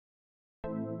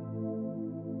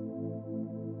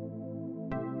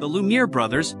The Lumiere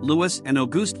brothers, Louis and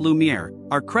Auguste Lumiere,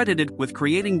 are credited with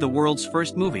creating the world's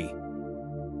first movie.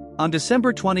 On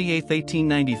December 28,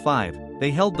 1895,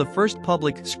 they held the first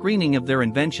public screening of their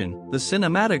invention, the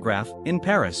Cinematograph, in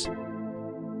Paris.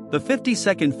 The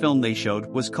 50-second film they showed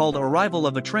was called Arrival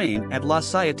of a Train at La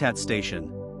Ciotat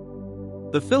Station.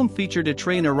 The film featured a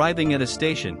train arriving at a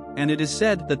station, and it is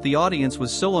said that the audience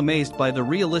was so amazed by the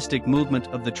realistic movement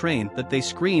of the train that they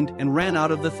screamed and ran out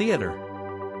of the theater.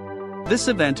 This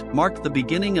event marked the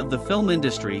beginning of the film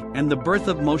industry and the birth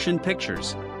of motion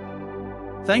pictures.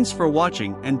 Thanks for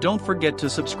watching, and don't forget to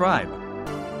subscribe.